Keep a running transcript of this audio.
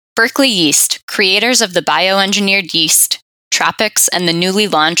Berkeley Yeast, creators of the bioengineered yeast, Tropics, and the newly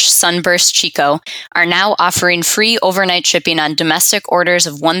launched Sunburst Chico, are now offering free overnight shipping on domestic orders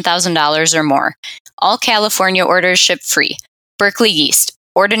of $1,000 or more. All California orders ship free. Berkeley Yeast,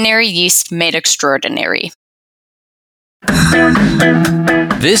 ordinary yeast made extraordinary.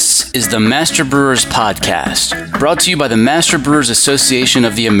 This is the Master Brewers Podcast, brought to you by the Master Brewers Association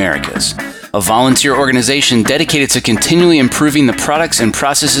of the Americas, a volunteer organization dedicated to continually improving the products and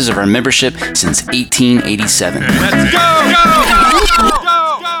processes of our membership since 1887. Let's go!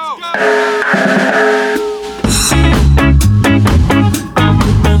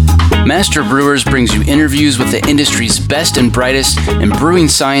 Master Brewers brings you interviews with the industry's best and brightest in brewing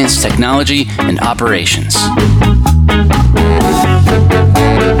science, technology, and operations.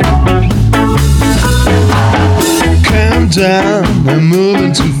 Calm down, I'm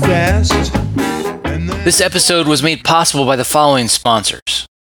moving too fast. This episode was made possible by the following sponsors.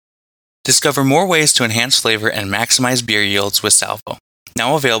 Discover more ways to enhance flavor and maximize beer yields with Salvo.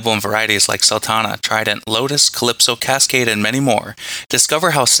 Now available in varieties like Sultana, Trident, Lotus, Calypso, Cascade, and many more.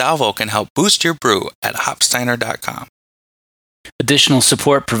 Discover how Salvo can help boost your brew at hopsteiner.com. Additional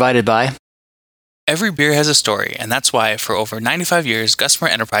support provided by Every beer has a story, and that's why, for over 95 years, Gusmer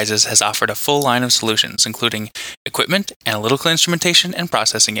Enterprises has offered a full line of solutions, including equipment, analytical instrumentation, and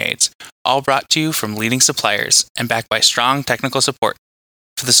processing aids, all brought to you from leading suppliers and backed by strong technical support.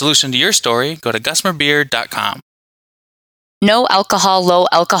 For the solution to your story, go to gusmerbeer.com. No alcohol, low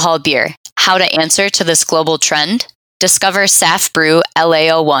alcohol beer. How to answer to this global trend? Discover SAF Brew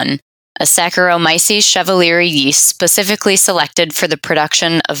LAO1, a Saccharomyces chevalieri yeast specifically selected for the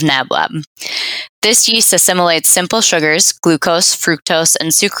production of NABLAB. This yeast assimilates simple sugars, glucose, fructose, and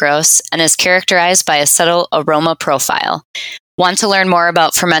sucrose, and is characterized by a subtle aroma profile. Want to learn more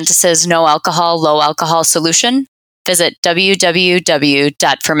about Fermentis' no alcohol, low alcohol solution? Visit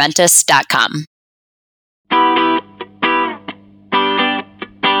www.fermentis.com.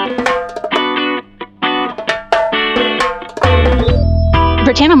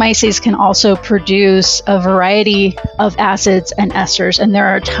 Britannomyces can also produce a variety of acids and esters, and there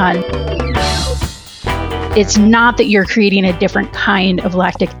are a ton. It's not that you're creating a different kind of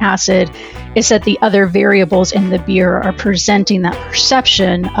lactic acid, it's that the other variables in the beer are presenting that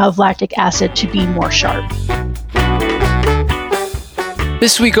perception of lactic acid to be more sharp.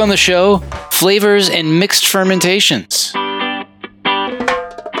 This week on the show, flavors and mixed fermentations.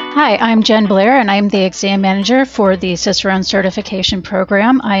 Hi, I'm Jen Blair, and I'm the exam manager for the Cicerone Certification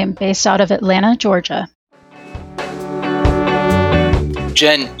Program. I am based out of Atlanta, Georgia.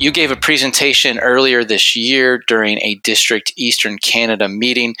 Jen, you gave a presentation earlier this year during a District Eastern Canada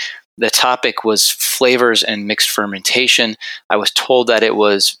meeting. The topic was flavors and mixed fermentation. I was told that it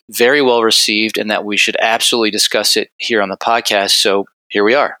was very well received and that we should absolutely discuss it here on the podcast, so here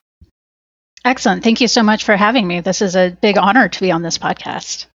we are. Excellent. Thank you so much for having me. This is a big honor to be on this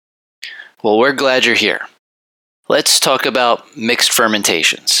podcast. Well, we're glad you're here. Let's talk about mixed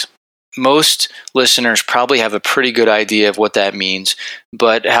fermentations. Most listeners probably have a pretty good idea of what that means,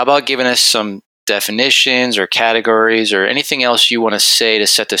 but how about giving us some definitions or categories or anything else you want to say to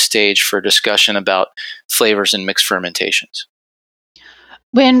set the stage for discussion about flavors and mixed fermentations?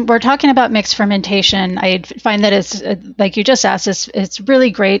 When we're talking about mixed fermentation, I find that it's, like you just asked, it's really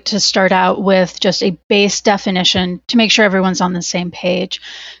great to start out with just a base definition to make sure everyone's on the same page.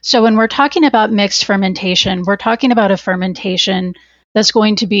 So when we're talking about mixed fermentation, we're talking about a fermentation that's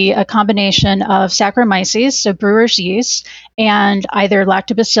going to be a combination of Saccharomyces, so brewer's yeast, and either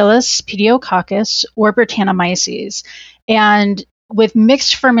Lactobacillus, Pediococcus, or Britannomyces. And with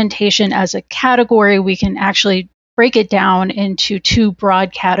mixed fermentation as a category, we can actually break it down into two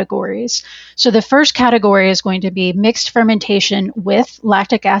broad categories. So the first category is going to be mixed fermentation with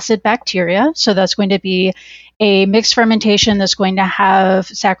lactic acid bacteria. So that's going to be a mixed fermentation that's going to have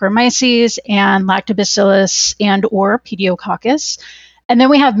Saccharomyces and Lactobacillus and or Pediococcus. And then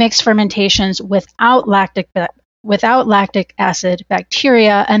we have mixed fermentations without lactic acid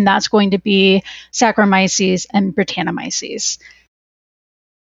bacteria, and that's going to be Saccharomyces and Britannomyces.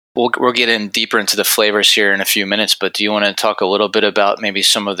 We'll get in deeper into the flavors here in a few minutes, but do you want to talk a little bit about maybe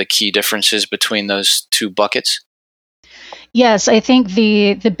some of the key differences between those two buckets? Yes, I think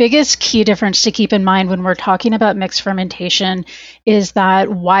the biggest key difference to keep in mind when we're talking about mixed fermentation is that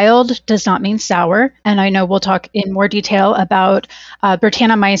wild does not mean sour. And I know we'll talk in more detail about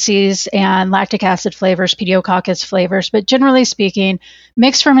Britannomyces and lactic acid flavors, Pediococcus flavors. But generally speaking,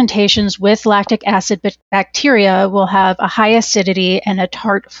 mixed fermentations with lactic acid bacteria will have a high acidity and a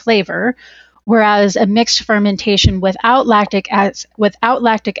tart flavor, whereas a mixed fermentation without lactic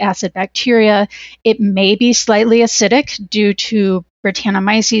acid bacteria, it may be slightly acidic due to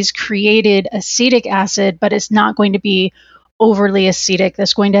Brettanomyces created acetic acid, but it's not going to be overly acidic.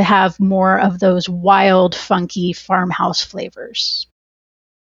 That's going to have more of those wild, funky farmhouse flavors.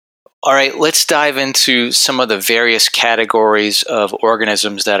 All right, let's dive into some of the various categories of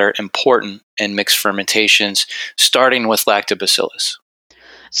organisms that are important in mixed fermentations, starting with lactobacillus.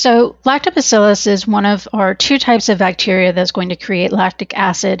 So lactobacillus is one of our two types of bacteria that's going to create lactic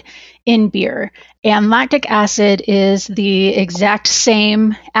acid in beer. And lactic acid is the exact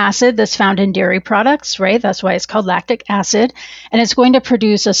same acid that's found in dairy products, right? That's why it's called lactic acid. And it's going to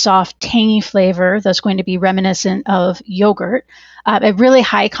produce a soft, tangy flavor that's going to be reminiscent of yogurt. At really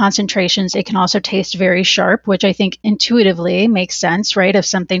high concentrations, it can also taste very sharp, which I think intuitively makes sense, right? If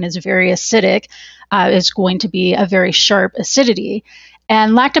something is very acidic, it's going to be a very sharp acidity.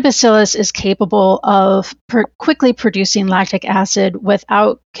 And lactobacillus is capable of quickly producing lactic acid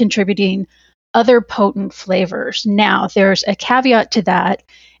without contributing other potent flavors. Now, there's a caveat to that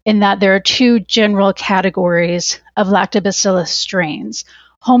in that there are two general categories of lactobacillus strains,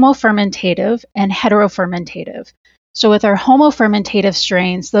 homofermentative and heterofermentative. So with our homofermentative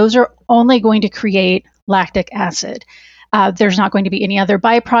strains, those are only going to create lactic acid. There's not going to be any other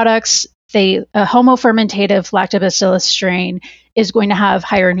byproducts. A homofermentative lactobacillus strain is going to have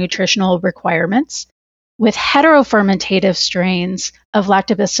higher nutritional requirements. With heterofermentative strains of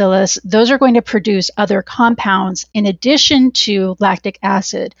lactobacillus, those are going to produce other compounds in addition to lactic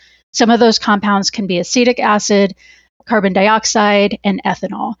acid. Some of those compounds can be acetic acid, carbon dioxide, and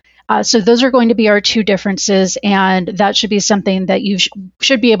ethanol. So those are going to be our two differences, and that should be something that you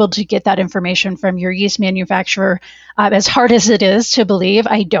should be able to get that information from your yeast manufacturer. As hard as it is to believe,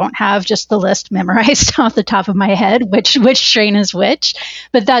 I don't have just the list memorized off the top of my head, which strain is which,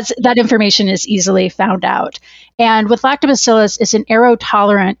 but that information is easily found out. And with lactobacillus, it's an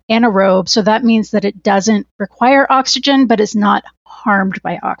aerotolerant anaerobe, so that means that it doesn't require oxygen, but is not harmed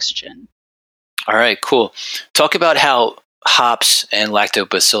by oxygen. All right, cool. Talk about how hops and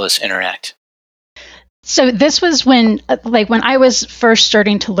lactobacillus interact. So this was when I was first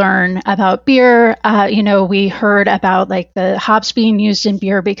starting to learn about beer, we heard about the hops being used in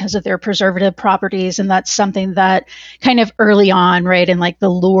beer because of their preservative properties. And that's something that kind of early on, right, in the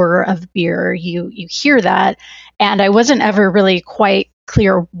lure of beer, you hear that. And I wasn't ever really quite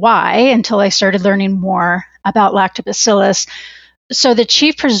clear why until I started learning more about lactobacillus. So the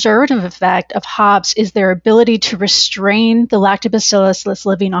chief preservative effect of hops is their ability to restrain the lactobacillus that's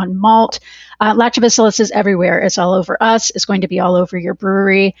living on malt. Lactobacillus is everywhere. It's all over us. It's going to be all over your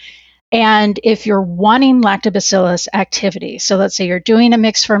brewery. And if you're wanting lactobacillus activity, so let's say you're doing a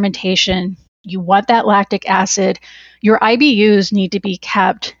mixed fermentation, you want that lactic acid, your IBUs need to be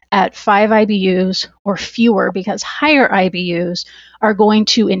kept at 5 IBUs or fewer, because higher IBUs are going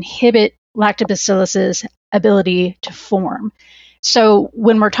to inhibit lactobacillus's ability to form. So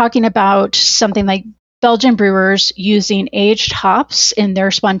when we're talking about something like Belgian brewers using aged hops in their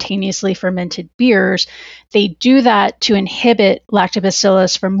spontaneously fermented beers, they do that to inhibit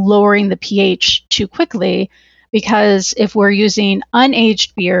lactobacillus from lowering the pH too quickly, because if we're using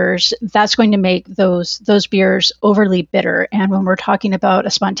unaged beers, that's going to make those beers overly bitter. And when we're talking about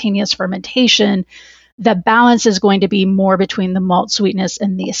a spontaneous fermentation, the balance is going to be more between the malt sweetness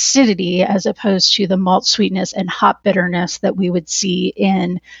and the acidity, as opposed to the malt sweetness and hop bitterness that we would see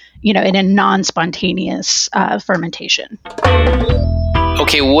in a non-spontaneous fermentation.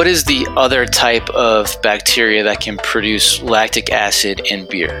 Okay, what is the other type of bacteria that can produce lactic acid in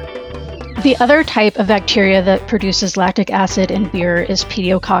beer? The other type of bacteria that produces lactic acid in beer is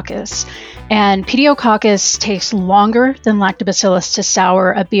Pediococcus. And Pediococcus takes longer than lactobacillus to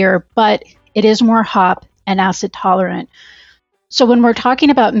sour a beer, but it is more hop and acid tolerant. So when we're talking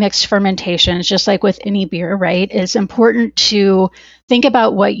about mixed fermentations, just like with any beer, right, it's important to think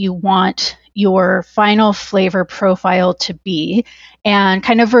about what you want your final flavor profile to be and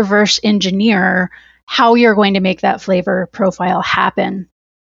kind of reverse engineer how you're going to make that flavor profile happen.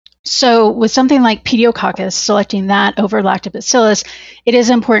 So with something like Pediococcus, selecting that over lactobacillus, it is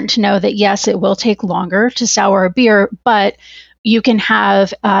important to know that yes, it will take longer to sour a beer, but you can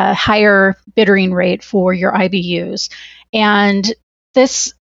have a higher bittering rate for your IBUs. And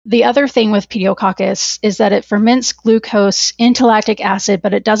the other thing with Pediococcus is that it ferments glucose into lactic acid,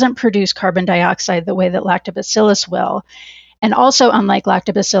 but it doesn't produce carbon dioxide the way that lactobacillus will. And also, unlike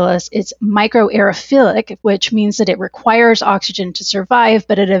lactobacillus, it's microaerophilic, which means that it requires oxygen to survive,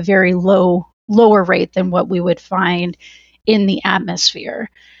 but at a very lower rate than what we would find in the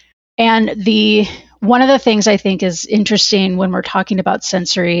atmosphere. And one of the things I think is interesting when we're talking about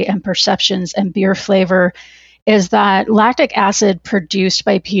sensory and perceptions and beer flavor is that lactic acid produced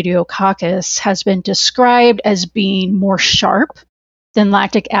by Pediococcus has been described as being more sharp than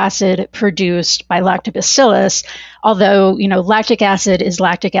lactic acid produced by lactobacillus, although, lactic acid is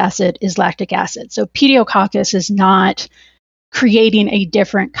lactic acid is lactic acid. So Pediococcus is not creating a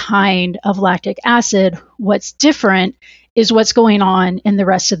different kind of lactic acid. What's different is what's going on in the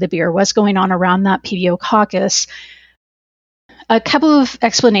rest of the beer, what's going on around that Pediococcus. A couple of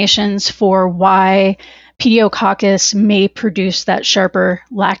explanations for why Pediococcus may produce that sharper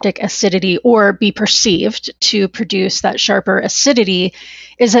lactic acidity or be perceived to produce that sharper acidity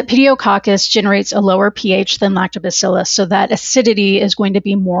is that Pediococcus generates a lower pH than lactobacillus, so that acidity is going to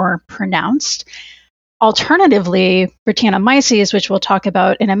be more pronounced. Alternatively, Brettanomyces, which we'll talk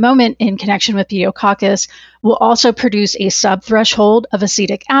about in a moment in connection with Pediococcus, will also produce a subthreshold of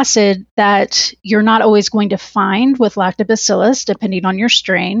acetic acid that you're not always going to find with lactobacillus, depending on your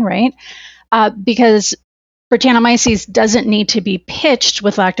strain, right? Because Brettanomyces doesn't need to be pitched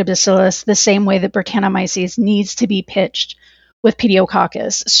with lactobacillus the same way that Brettanomyces needs to be pitched with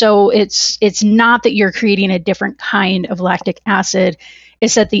Pediococcus. So it's not that you're creating a different kind of lactic acid.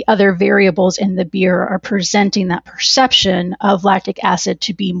 It's that the other variables in the beer are presenting that perception of lactic acid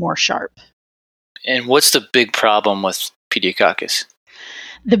to be more sharp. And what's the big problem with Pediococcus?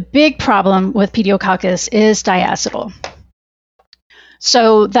 The big problem with Pediococcus is diacetyl.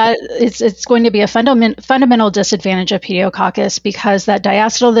 So that it's going to be a fundamental disadvantage of Pediococcus because that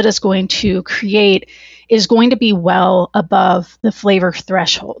diacetyl that it's going to create is going to be well above the flavor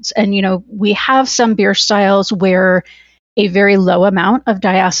thresholds. And, we have some beer styles where a very low amount of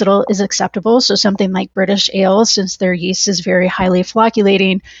diacetyl is acceptable. So something like British ale, since their yeast is very highly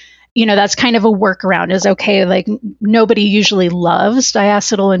flocculating, that's kind of a workaround is okay. Like nobody usually loves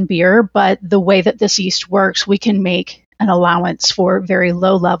diacetyl in beer, but the way that this yeast works, we can make an allowance for very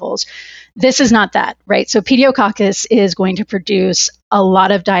low levels. This is not that, right? So Pediococcus is going to produce a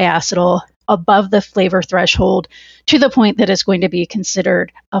lot of diacetyl above the flavor threshold to the point that it's going to be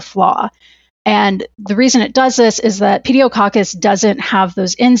considered a flaw. And the reason it does this is that Pediococcus doesn't have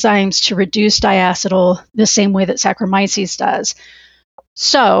those enzymes to reduce diacetyl the same way that Saccharomyces does.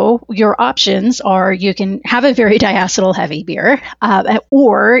 So your options are you can have a very diacetyl heavy beer,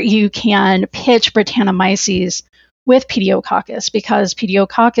 or you can pitch Brettanomyces with Pediococcus because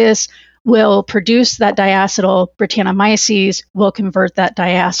Pediococcus will produce that diacetyl. Brettanomyces will convert that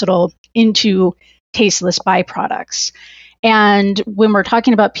diacetyl into tasteless byproducts. And when we're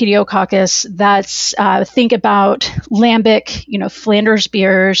talking about Pediococcus, that's think about lambic, Flanders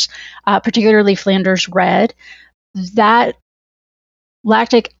beers, particularly Flanders Red. That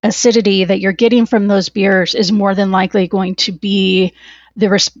lactic acidity that you're getting from those beers is more than likely going to be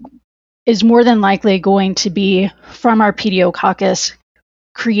from our Pediococcus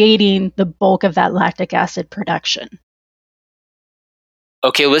creating the bulk of that lactic acid production.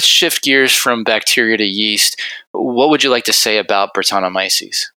 Okay, let's shift gears from bacteria to yeast. What would you like to say about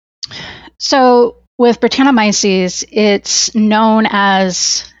Brettanomyces? So with Brettanomyces, it's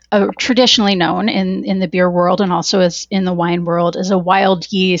traditionally known in the beer world and also as in the wine world as a wild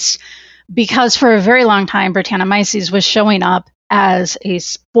yeast because for a very long time, Brettanomyces was showing up as a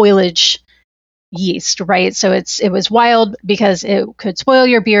spoilage yeast, right? So it was wild because it could spoil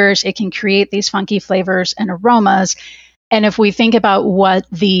your beers. It can create these funky flavors and aromas. And if we think about what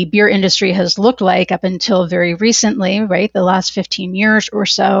the beer industry has looked like up until very recently, right, the last 15 years or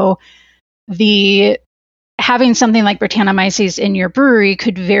so, having something like Brettanomyces in your brewery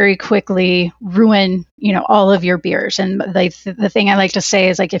could very quickly ruin, all of your beers. And the thing I like to say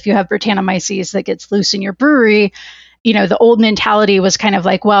is like if you have Brettanomyces that gets loose in your brewery, the old mentality was kind of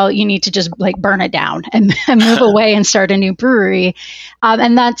like, well, you need to just like burn it down and move away and start a new brewery.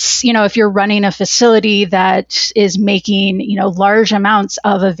 And that's, if you're running a facility that is making, large amounts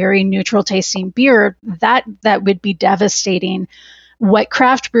of a very neutral tasting beer, that would be devastating. What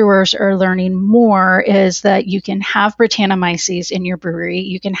craft brewers are learning more is that you can have Brettanomyces in your brewery.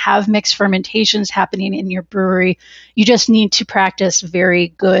 You can have mixed fermentations happening in your brewery. You just need to practice very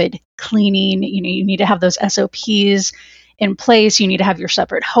good cleaning. You need to have those SOPs in place. You need to have your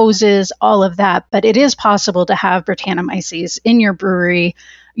separate hoses, all of that. But it is possible to have Brettanomyces in your brewery,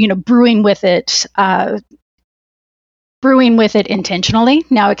 brewing with it intentionally.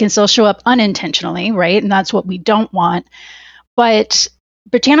 Now it can still show up unintentionally, right? And that's what we don't want. But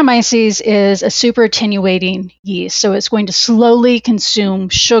Brettanomyces is a super attenuating yeast, so it's going to slowly consume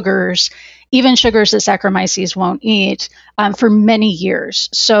sugars, even sugars that Saccharomyces won't eat, for many years.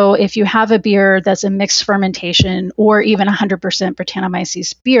 So if you have a beer that's a mixed fermentation or even 100%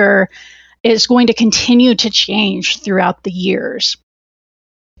 Brettanomyces beer, it's going to continue to change throughout the years.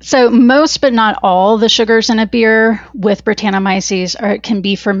 So most but not all the sugars in a beer with Brettanomyces can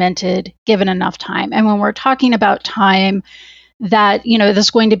be fermented given enough time. And when we're talking about time, that, this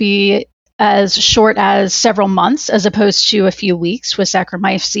is going to be as short as several months as opposed to a few weeks with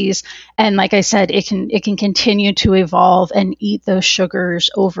Saccharomyces. And like I said, it can continue to evolve and eat those sugars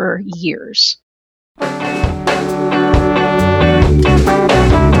over years.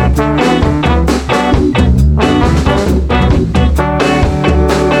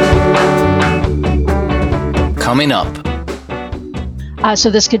 Coming up.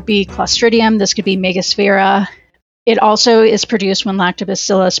 So this could be Clostridium, this could be Megasphaera. It also is produced when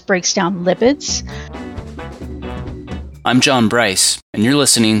Lactobacillus breaks down lipids. I'm John Bryce, and you're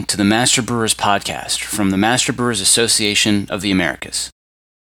listening to the Master Brewers Podcast from the Master Brewers Association of the Americas.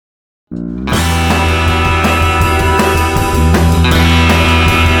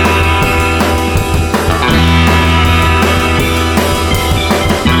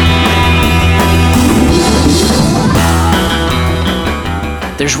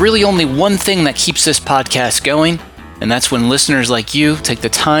 There's really only one thing that keeps this podcast going, and that's when listeners like you take the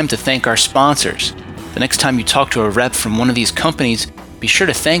time to thank our sponsors. The next time you talk to a rep from one of these companies, be sure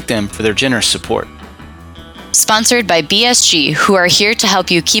to thank them for their generous support. Sponsored by BSG, who are here to help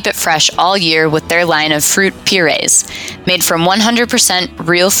you keep it fresh all year with their line of fruit purees. Made from 100%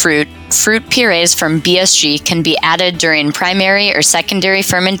 real fruit, fruit purees from BSG can be added during primary or secondary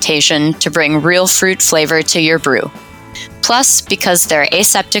fermentation to bring real fruit flavor to your brew. Plus, because they're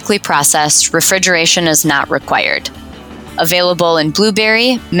aseptically processed, refrigeration is not required. Available in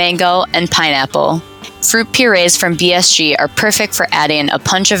blueberry, mango, and pineapple, fruit purees from BSG are perfect for adding a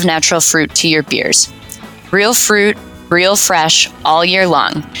punch of natural fruit to your beers. Real fruit, real fresh, all year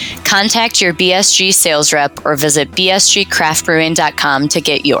long. Contact your BSG sales rep or visit bsgcraftbrewing.com to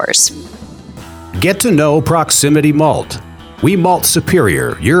get yours. Get to know Proximity Malt. We malt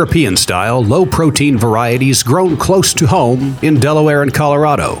superior, European-style, low-protein varieties grown close to home in Delaware and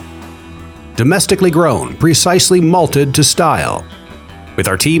Colorado. Domestically grown, precisely malted to style. With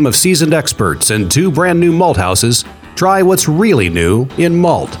our team of seasoned experts and 2 brand-new malt houses, try what's really new in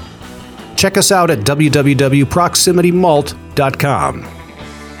malt. Check us out at www.proximitymalt.com.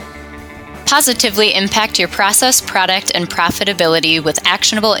 Positively impact your process, product, and profitability with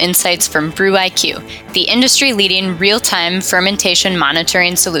actionable insights from Brew IQ, the industry-leading real-time fermentation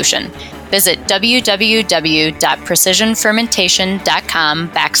monitoring solution. Visit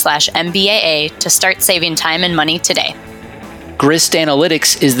www.precisionfermentation.com/MBAA to start saving time and money today. Grist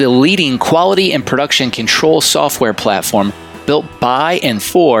Analytics is the leading quality and production control software platform built by and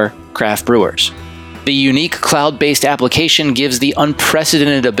for craft brewers. The unique cloud-based application gives the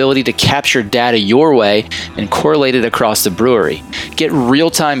unprecedented ability to capture data your way and correlate it across the brewery. Get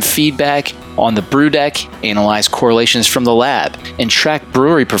real-time feedback on the brew deck, analyze correlations from the lab, and track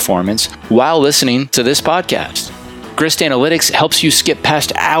brewery performance while listening to this podcast. Grist Analytics helps you skip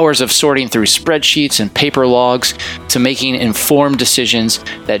past hours of sorting through spreadsheets and paper logs to making informed decisions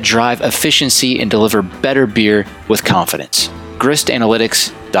that drive efficiency and deliver better beer with confidence.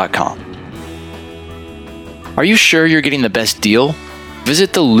 GristAnalytics.com. Are you sure you're getting the best deal?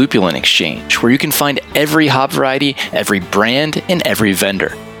 Visit the Lupulin Exchange, where you can find every hop variety, every brand, and every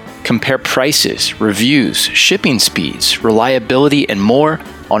vendor. Compare prices, reviews, shipping speeds, reliability, and more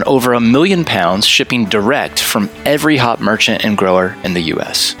on over 1 million pounds shipping direct from every hop merchant and grower in the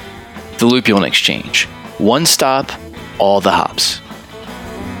U.S. The Lupulin Exchange. One stop, all the hops.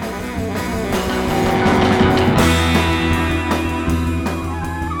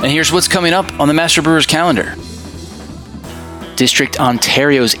 And here's what's coming up on the Master Brewers calendar. District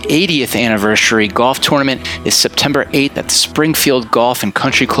Ontario's 80th anniversary golf tournament is September 8th at the Springfield Golf and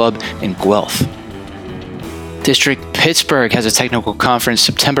Country Club in Guelph. District Pittsburgh has a technical conference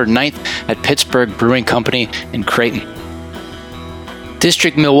September 9th at Pittsburgh Brewing Company in Creighton.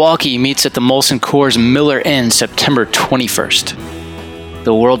 District Milwaukee meets at the Molson Coors Miller Inn September 21st.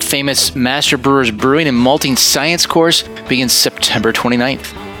 The world-famous Master Brewers Brewing and Malting Science course begins September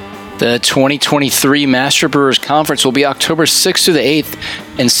 29th. The 2023 Master Brewers Conference will be October 6th through the 8th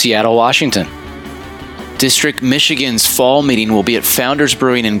in Seattle, Washington. District Michigan's fall meeting will be at Founders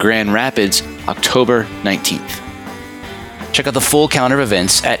Brewing in Grand Rapids, October 19th. Check out the full calendar of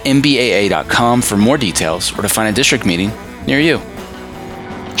events at mbaa.com for more details or to find a district meeting near you.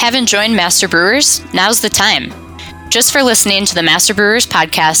 Haven't joined Master Brewers? Now's the time. Just for listening to the Master Brewers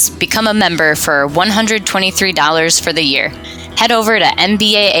podcast, become a member for $123 for the year. Head over to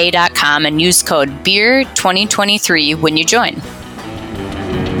mbaa.com and use code BEER2023 when you join.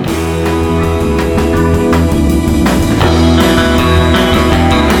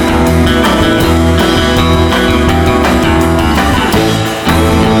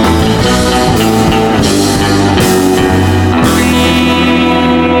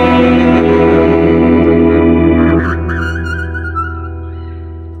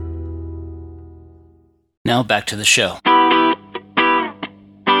 Now back to the show.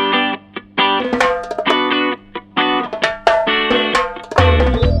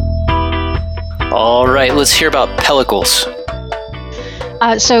 All right, let's hear about pellicles.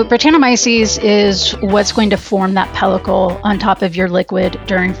 So Brettanomyces is what's going to form that pellicle on top of your liquid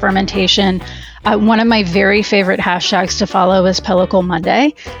during fermentation. One of my very favorite hashtags to follow is Pellicle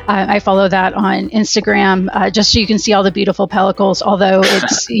Monday. I follow that on Instagram just so you can see all the beautiful pellicles. Although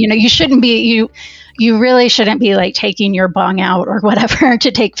it's you really shouldn't be like taking your bong out or whatever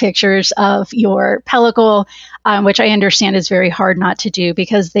to take pictures of your pellicle, which I understand is very hard not to do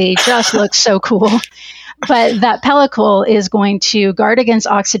because they just look so cool. But that pellicle is going to guard against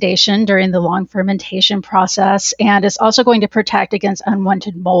oxidation during the long fermentation process, and it's also going to protect against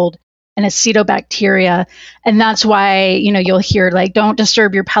unwanted mold and acetobacteria. And that's why, you'll hear like, don't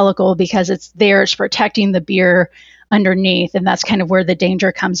disturb your pellicle because it's there, it's protecting the beer underneath. And that's kind of where the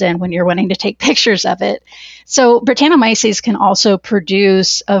danger comes in when you're wanting to take pictures of it. So Brettanomyces can also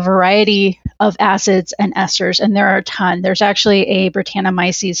produce a variety of acids and esters, and there are a ton. There's actually a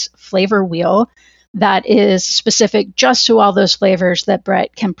Brettanomyces flavor wheel that is specific just to all those flavors that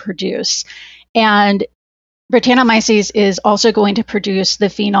Brett can produce. And Brettanomyces is also going to produce the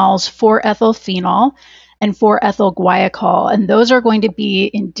phenols 4-ethylphenol and 4-ethylguaiacol, and those are going to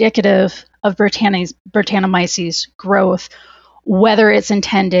be indicative of Brettanomyces growth, whether it's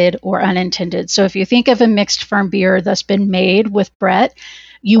intended or unintended. So if you think of a mixed ferm beer that's been made with Brett,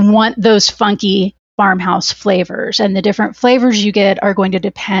 you want those funky farmhouse flavors, and the different flavors you get are going to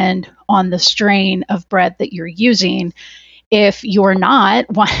depend on the strain of Brett that you're using. If you're not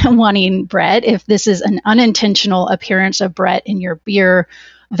wanting Brett, if this is an unintentional appearance of Brett in your beer,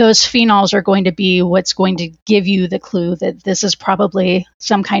 those phenols are going to be what's going to give you the clue that this is probably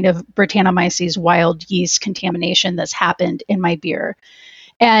some kind of Brettanomyces wild yeast contamination that's happened in my beer.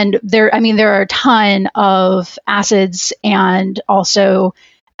 And there are a ton of acids and also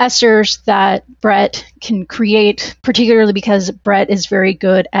esters that Brett can create, particularly because Brett is very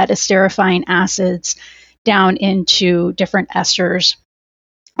good at esterifying acids down into different esters.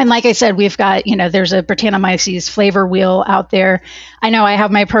 And like I said, we've got, there's a Brettanomyces flavor wheel out there. I know I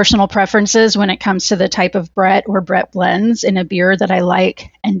have my personal preferences when it comes to the type of Brett or Brett blends in a beer that I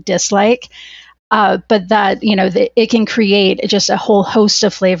like and dislike. But that, it can create just a whole host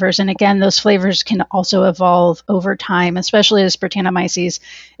of flavors. And again, those flavors can also evolve over time, especially as Brettanomyces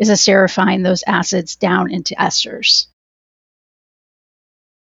is esterifying those acids down into esters.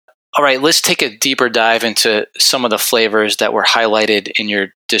 All right, let's take a deeper dive into some of the flavors that were highlighted in your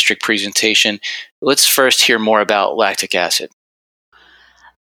district presentation. Let's first hear more about lactic acid.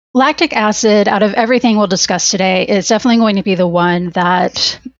 Lactic acid, out of everything we'll discuss today, is definitely going to be the one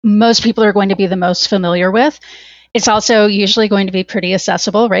that most people are going to be the most familiar with. It's also usually going to be pretty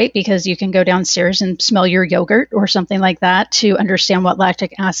accessible, right? Because you can go downstairs and smell your yogurt or something like that to understand what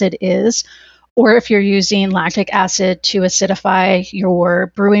lactic acid is. Or if you're using lactic acid to acidify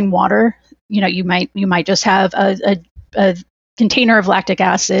your brewing water, you might just have a container of lactic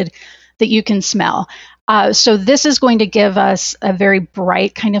acid that you can smell. So this is going to give us a very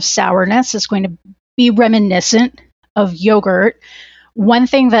bright kind of sourness. It's going to be reminiscent of yogurt. One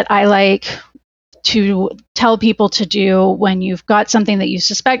thing that I like to tell people to do when you've got something that you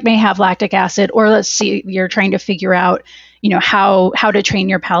suspect may have lactic acid, or let's see, you're trying to figure out, how to train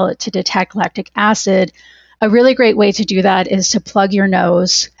your palate to detect lactic acid, a really great way to do that is to plug your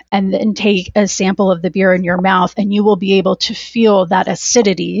nose and then take a sample of the beer in your mouth, and you will be able to feel that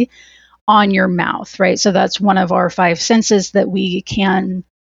acidity on your mouth, right? So that's one of our 5 senses that we can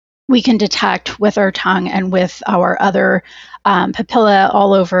detect with our tongue and with our other papilla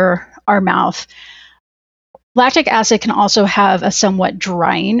all over our mouth. Lactic acid can also have a somewhat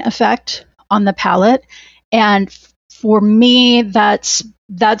drying effect on the palate, and for me, that's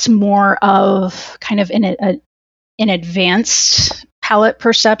more of kind of an advanced palate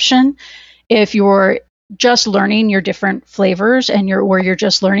perception. If you're just learning your different flavors and you're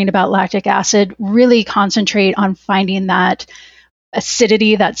just learning about lactic acid, really concentrate on finding that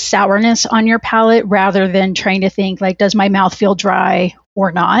acidity, that sourness on your palate, rather than trying to think like, does my mouth feel dry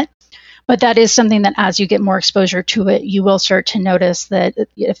or not? But that is something that as you get more exposure to it, you will start to notice that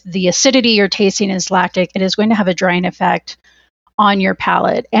if the acidity you're tasting is lactic, it is going to have a drying effect on your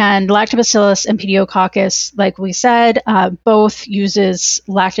palate. And Lactobacillus and Pediococcus, like we said, both uses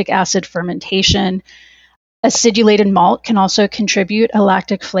lactic acid fermentation. Acidulated malt can also contribute a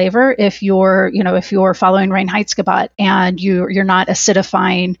lactic flavor if you're following Reinheitsgebot and you're not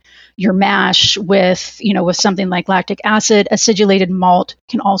acidifying your mash with something like lactic acid. Acidulated malt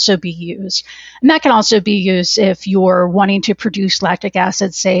can also be used, and that can also be used if you're wanting to produce lactic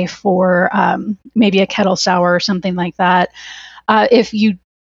acid, say for maybe a kettle sour or something like that. If you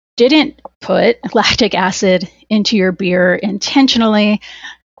didn't put lactic acid into your beer intentionally,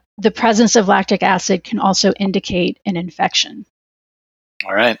 the presence of lactic acid can also indicate an infection.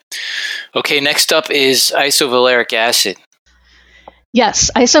 All right. Okay, next up is isovaleric acid.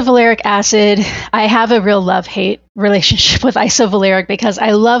 Yes, isovaleric acid. I have a real love-hate relationship with isovaleric because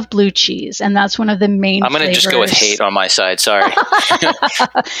I love blue cheese, and that's one of the main I'm going to just go with hate on my side. Sorry.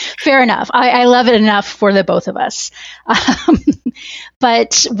 Fair enough. I love it enough for the both of us.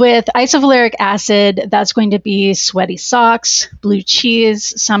 But with isovaleric acid, that's going to be sweaty socks, blue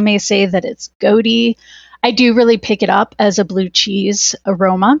cheese. Some may say that it's goaty. I do really pick it up as a blue cheese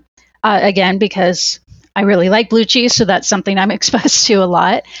aroma, again, because I really like blue cheese, so that's something I'm exposed to a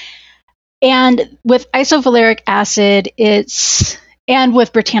lot. And with isovaleric acid, and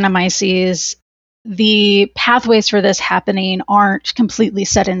with Brettanomyces, the pathways for this happening aren't completely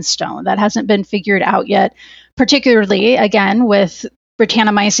set in stone. That hasn't been figured out yet, particularly, again, with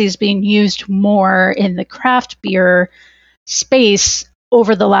Brettanomyces being used more in the craft beer space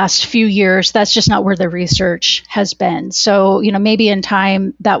over the last few years. That's just not where the research has been. So, maybe in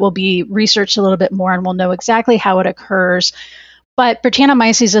time that will be researched a little bit more and we'll know exactly how it occurs. But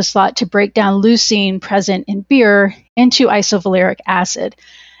Brettanomyces is thought to break down leucine present in beer into isovaleric acid.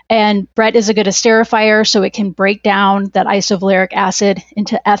 And Brett is a good esterifier, so it can break down that isovaleric acid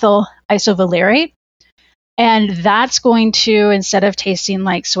into ethyl isovalerate. And that's going to, instead of tasting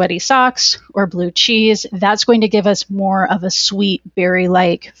like sweaty socks or blue cheese, that's going to give us more of a sweet,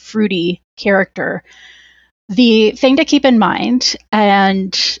 berry-like, fruity character. The thing to keep in mind,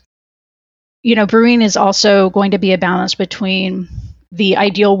 and brewing is also going to be a balance between the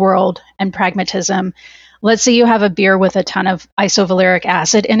ideal world and pragmatism. Let's say you have a beer with a ton of isovaleric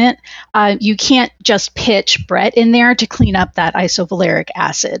acid in it. You can't just pitch Brett in there to clean up that isovaleric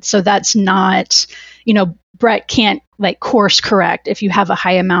acid. So that's not, Brett can't course correct. If you have a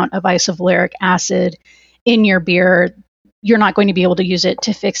high amount of isovaleric acid in your beer, you're not going to be able to use it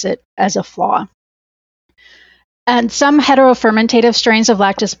to fix it as a flaw. And some heterofermentative strains of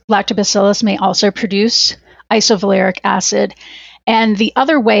lactobacillus may also produce isovaleric acid. And the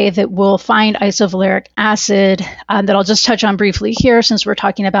other way that we'll find isovaleric acid that I'll just touch on briefly here, since we're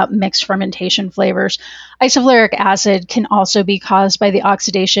talking about mixed fermentation flavors, isovaleric acid can also be caused by the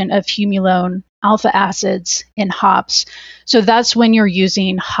oxidation of humulone alpha acids in hops. So that's when you're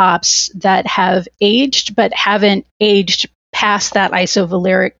using hops that have aged but haven't aged past that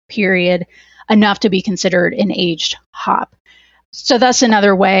isovaleric period enough to be considered an aged hop. So that's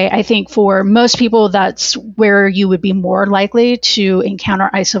another way. I think for most people, that's where you would be more likely to encounter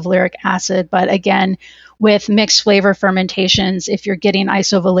isovaleric acid. But again, with mixed flavor fermentations, if you're getting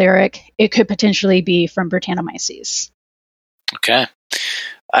isovaleric, it could potentially be from Brettanomyces. Okay.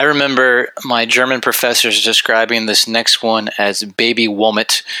 I remember my German professors describing this next one as baby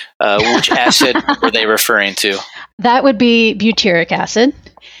vomit. Which acid were they referring to? That would be butyric acid.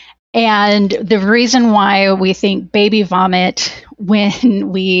 And the reason why we think baby vomit when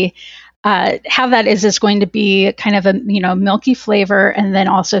we have that is it's going to be kind of a milky flavor and then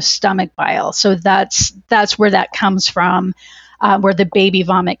also stomach bile. So that's where that comes from, where the baby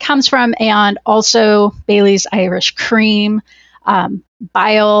vomit comes from, and also Bailey's Irish Cream,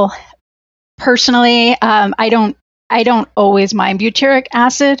 bile. Personally, I don't always mind butyric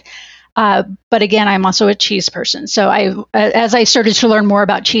acid. But again, I'm also a cheese person. So as I started to learn more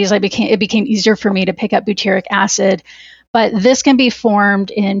about cheese, it became easier for me to pick up butyric acid. But this can be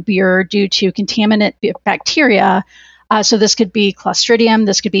formed in beer due to contaminant bacteria. So this could be Clostridium,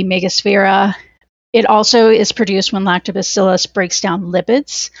 this could be Megasphaera. It also is produced when lactobacillus breaks down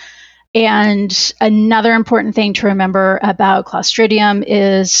lipids. And another important thing to remember about Clostridium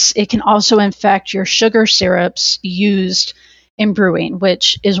is it can also infect your sugar syrups used in brewing,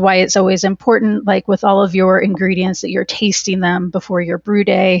 which is why it's always important, like with all of your ingredients, that you're tasting them before your brew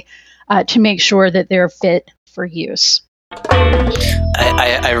day to make sure that they're fit for use.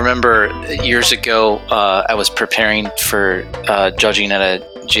 I remember years ago, I was preparing for judging at a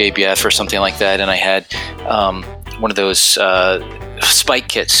JBF or something like that, and I had one of those spike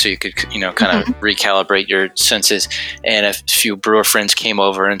kits so you could kind of recalibrate your senses, and a few brewer friends came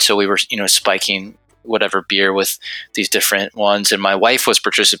over, and so we were spiking whatever beer with these different ones. And my wife was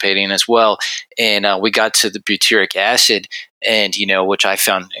participating as well. And we got to the butyric acid, and, which I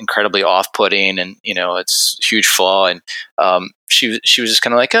found incredibly off-putting, and, it's a huge flaw. And she was just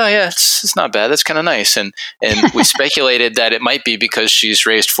kind of like, oh yeah, it's not bad. That's kind of nice. And we speculated that it might be because she's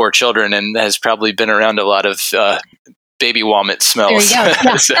raised 4 children and has probably been around a lot of baby vomit smells. There you go.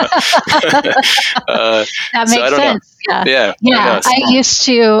 Yeah. That makes sense. Yeah. I used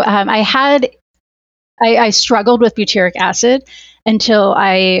to, I struggled with butyric acid until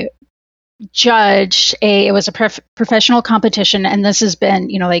I judged it was a professional competition. And this has been,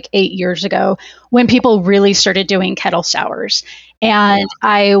 like 8 years ago, when people really started doing kettle sours. And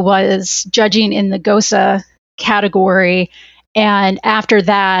I was judging in the GOSA category. And after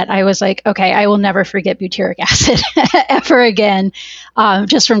that, I was like, okay, I will never forget butyric acid ever again,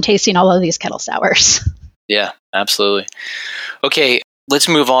 just from tasting all of these kettle sours. Yeah, absolutely. Okay, let's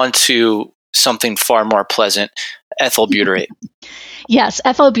move on to something far more pleasant, ethyl butyrate. Yes,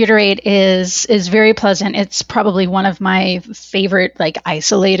 ethyl butyrate is very pleasant. It's probably one of my favorite,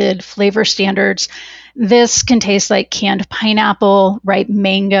 isolated flavor standards. This can taste like canned pineapple, ripe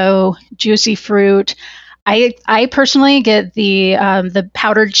mango, juicy fruit. I personally get the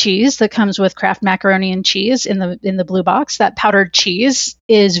powdered cheese that comes with Kraft macaroni and cheese in the blue box. That powdered cheese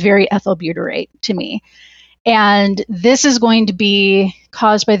is very ethyl butyrate to me. And this is going to be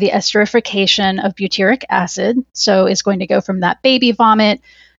caused by the esterification of butyric acid. So it's going to go from that baby vomit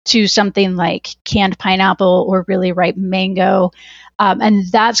to something like canned pineapple or really ripe mango. And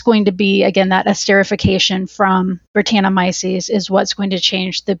that's going to be, again, that esterification from Brettanomyces is what's going to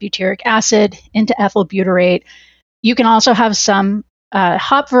change the butyric acid into ethyl butyrate. You can also have some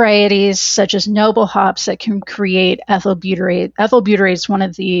hop varieties, such as noble hops, that can create ethyl butyrate. Ethyl butyrate is one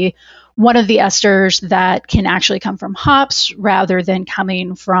of the esters that can actually come from hops rather than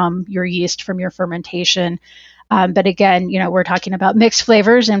coming from your yeast from your fermentation. But again, we're talking about mixed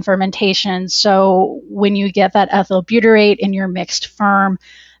flavors and fermentation. So when you get that ethyl butyrate in your mixed ferm,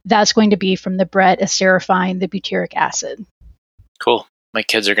 that's going to be from the Brett esterifying the butyric acid. Cool. My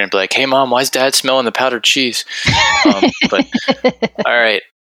kids are going to be like, hey, Mom, why is Dad smelling the powdered cheese? But all right.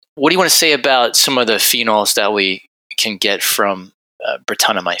 What do you want to say about some of the phenols that we can get from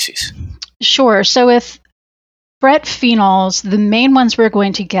Brettanomyces? Sure. So with Brett phenols, the main ones we're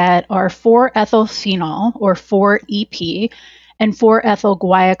going to get are 4-ethylphenol, or 4-EP, and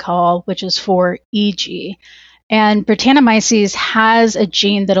 4-ethylguaiacol, which is 4-EG. And Brettanomyces has a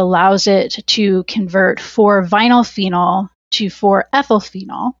gene that allows it to convert 4-vinylphenol to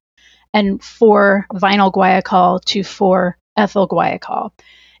 4-ethylphenol and 4-vinylguaiacol to 4-ethylguaiacol.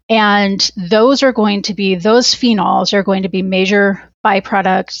 And those phenols are going to be major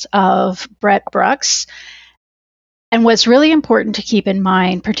byproducts of Brett Brux. And what's really important to keep in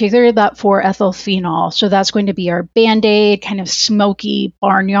mind, particularly about 4-ethylphenol, so that's going to be our Band-Aid, kind of smoky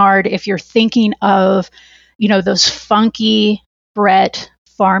barnyard. If you're thinking of, those funky Brett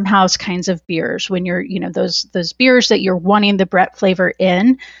farmhouse kinds of beers, when you're, those beers that you're wanting the Brett flavor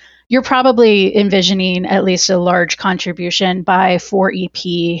in, you're probably envisioning at least a large contribution by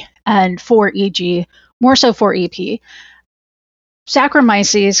 4EP and 4EG, more so 4EP.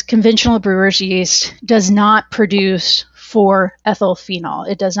 Saccharomyces, conventional brewer's yeast, does not produce 4-ethylphenol.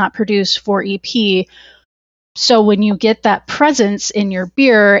 It does not produce 4EP. So when you get that presence in your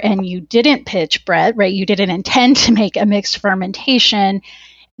beer and you didn't pitch Brett, right, you didn't intend to make a mixed fermentation,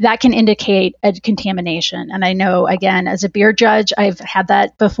 that can indicate a contamination. And I know, again, as a beer judge, I've had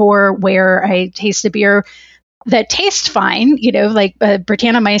that before where I taste a beer that tastes fine, like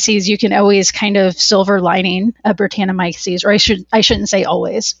Brettanomyces, you can always kind of silver lining a Brettanomyces, or I shouldn't say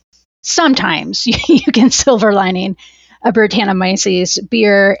always. Sometimes you can silver lining a Brettanomyces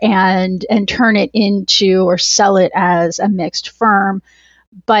beer and turn it into or sell it as a mixed ferm.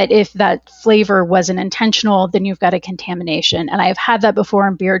 But if that flavor wasn't intentional, then you've got a contamination. And I've had that before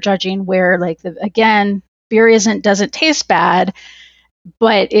in beer judging where, beer doesn't taste bad,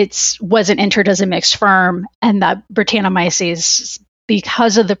 but it wasn't entered as a mixed ferm, and that Brettanomyces,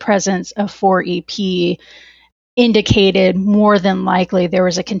 because of the presence of 4EP, indicated more than likely there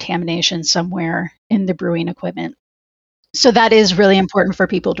was a contamination somewhere in the brewing equipment. So that is really important for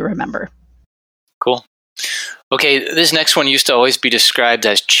people to remember. Cool. Okay, this next one used to always be described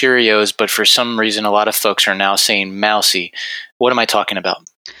as Cheerios, but for some reason a lot of folks are now saying Mousy. What am I talking about?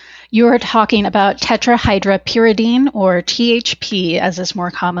 You are talking about tetrahydropyridine, or THP, as is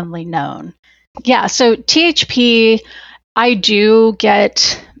more commonly known. Yeah, so THP, I do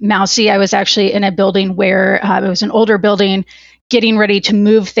get Mousy. I was actually in a building where it was an older building, getting ready to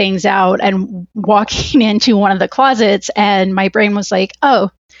move things out and walking into one of the closets, and my brain was like, oh,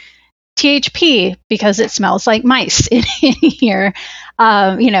 THP because it smells like mice in here,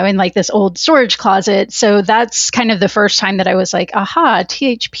 in like this old storage closet. So that's kind of the first time that I was like, aha,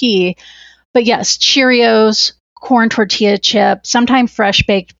 THP. But yes, Cheerios, corn tortilla chip, sometimes fresh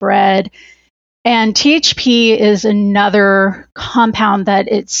baked bread. And THP is another compound that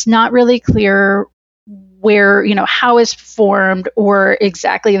it's not really clear where, how it's formed or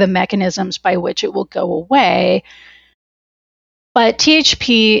exactly the mechanisms by which it will go away. But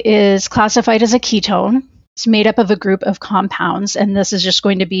THP is classified as a ketone. It's made up of a group of compounds, and this is just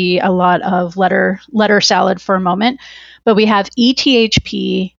going to be a lot of letter salad for a moment. But we have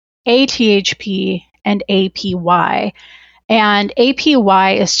ETHP, ATHP, and APY. And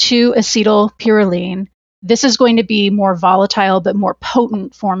APY is 2-acetylpyrroline. This is going to be more volatile but more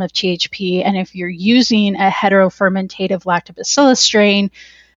potent form of THP. And if you're using a heterofermentative lactobacillus strain,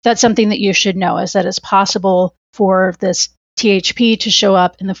 that's something that you should know, is that it's possible for this THP to show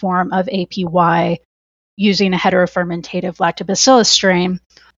up in the form of APY using a heterofermentative lactobacillus strain.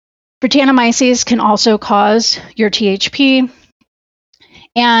 Brettanomyces can also cause your THP.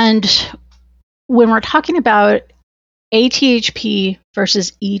 And when we're talking about ATHP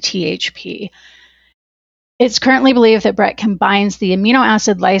versus ETHP, it's currently believed that Brett combines the amino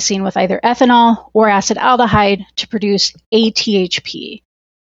acid lysine with either ethanol or acetaldehyde to produce ATHP.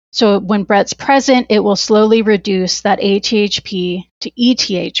 So when Brett's present, it will slowly reduce that ATHP to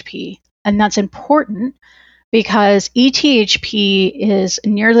ETHP. And that's important because ETHP is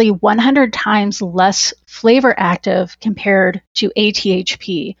nearly 100 times less flavor active compared to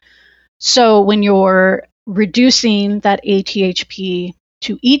ATHP. So when you're reducing that ATHP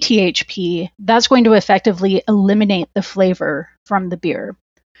to ETHP, that's going to effectively eliminate the flavor from the beer.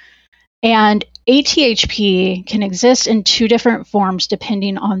 And ATHP can exist in two different forms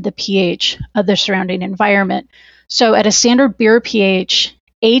depending on the pH of the surrounding environment. So at a standard beer pH,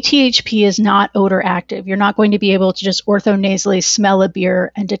 ATHP is not odor active. You're not going to be able to just orthonasally smell a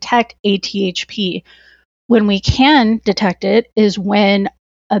beer and detect ATHP. When we can detect it is when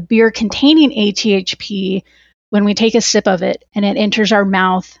a beer containing ATHP, when we take a sip of it and it enters our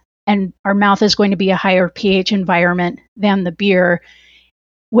mouth, and our mouth is going to be a higher pH environment than the beer.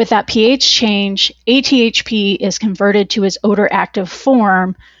 With that pH change, ATHP is converted to its odor active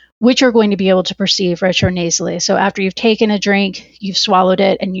form, which you're going to be able to perceive retronasally. So after you've taken a drink, you've swallowed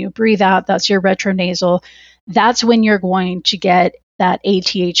it, and you breathe out, that's your retronasal. That's when you're going to get that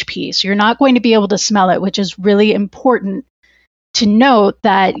ATHP. So you're not going to be able to smell it, which is really important to note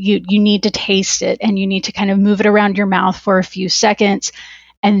that you need to taste it, and you need to kind of move it around your mouth for a few seconds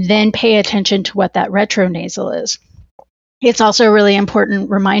and then pay attention to what that retronasal is. It's also a really important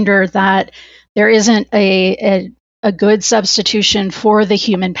reminder that there isn't a good substitution for the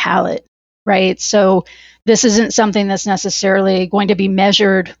human palate, right? So this isn't something that's necessarily going to be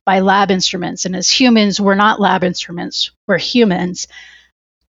measured by lab instruments. And as humans, we're not lab instruments, we're humans.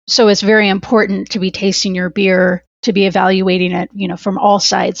 So it's very important to be tasting your beer, to be evaluating it, from all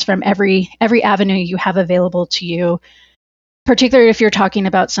sides, from every avenue you have available to you. Particularly if you're talking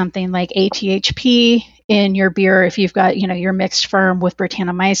about something like ATHP in your beer, if you've got, your mixed ferm with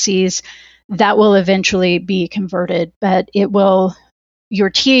Brettanomyces, that will eventually be converted, but your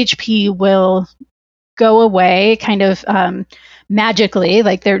THP will go away kind of magically.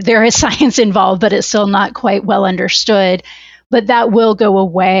 Like there is science involved, but it's still not quite well understood. But that will go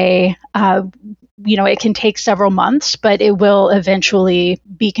away. It can take several months, but it will eventually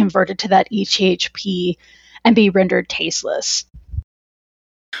be converted to that ETHP and be rendered tasteless.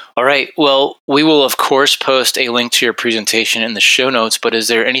 All right. Well, we will, of course, post a link to your presentation in the show notes, but is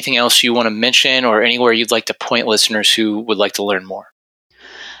there anything else you want to mention or anywhere you'd like to point listeners who would like to learn more?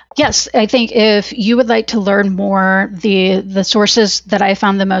 Yes, I think if you would like to learn more, the sources that I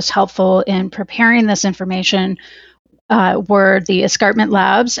found the most helpful in preparing this information were the Escarpment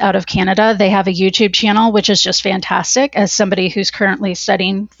Labs out of Canada. They have a YouTube channel, which is just fantastic. As somebody who's currently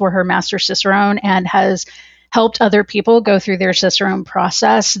studying for her Master Cicerone and has helped other people go through their Cicerone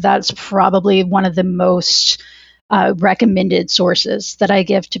process, that's probably one of the most recommended sources that I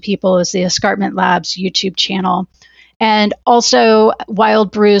give to people is the Escarpment Labs YouTube channel. And also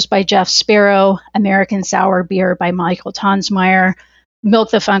Wild Brews by Jeff Sparrow, American Sour Beer by Michael Tonsmeyer.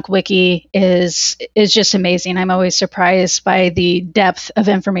 Milk the Funk Wiki is just amazing. I'm always surprised by the depth of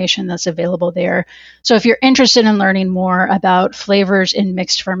information that's available there. So if you're interested in learning more about flavors in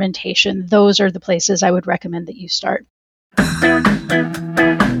mixed fermentation, those are the places I would recommend that you start.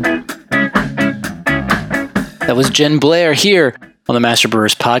 That was Jen Blair here on the Master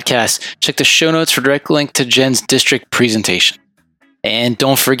Brewers Podcast. Check the show notes for direct link to Jen's district presentation. And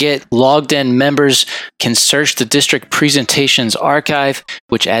don't forget, logged in members can search the district presentations archive,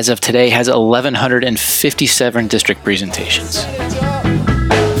 which as of today has 1,157 district presentations.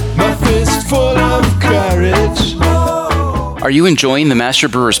 My fist full of courage. Are you enjoying the Master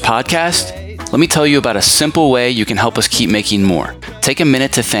Brewers podcast? Let me tell you about a simple way you can help us keep making more. Take a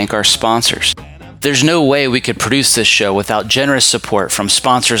minute to thank our sponsors. There's no way we could produce this show without generous support from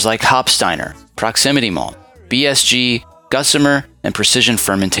sponsors like Hopsteiner, Proximity Malt, BSG, Gussamer, and Precision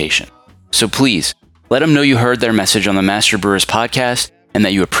Fermentation. So please, let them know you heard their message on the Master Brewers podcast and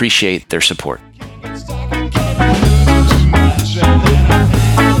that you appreciate their support.